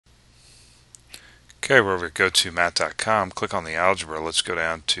Okay, we're over at go-to-math.com. Click on the algebra. Let's go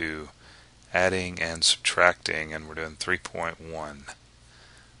down to adding and subtracting, and we're doing 3.1.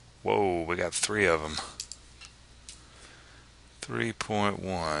 Whoa, we got three of them.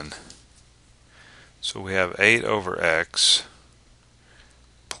 3.1. So we have 8 over x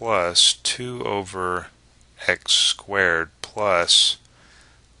plus 2 over x squared plus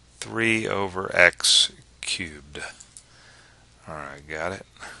 3 over x cubed. Alright, got it.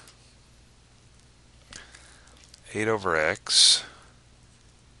 8 over x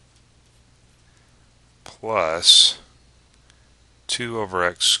plus 2 over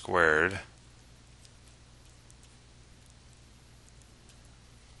x squared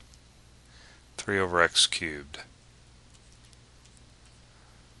 (3 over x cubed).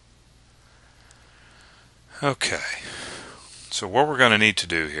 Okay, so what we're going to need to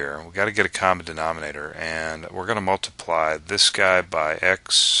do here, we've got to get a common denominator, and we're going to multiply this guy by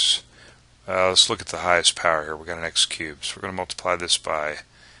x. Let's look at the highest power here. We've got an x cubed, so we're going to multiply this by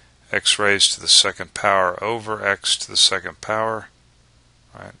x raised to the second power over x to the second power,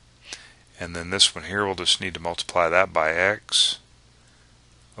 right? And then this one here, we'll just need to multiply that by x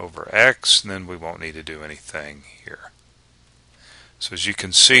over x, and then we won't need to do anything here. So as you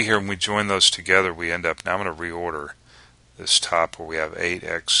can see here, when we join those together, we end up, now I'm going to reorder this top where we have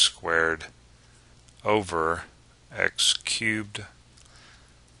 8x squared over x cubed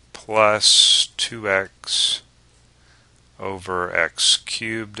plus 2x over x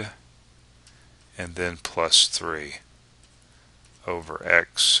cubed, and then plus 3 over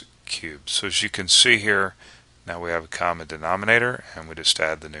x cubed. So as you can see here, now we have a common denominator, and we just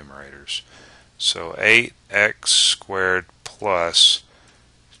add the numerators. So 8x squared plus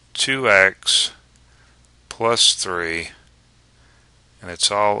 2x plus 3, and it's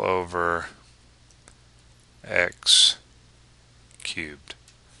all over x cubed.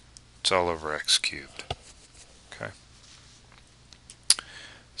 It's all over x cubed. Okay.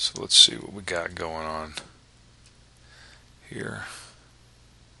 So let's see what we got going on here.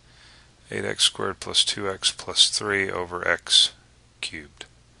 8x squared plus 2x plus 3 over x cubed.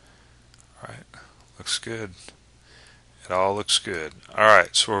 Alright, looks good. It all looks good.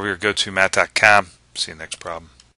 Alright, so we're over here, go to math.com. See you next problem.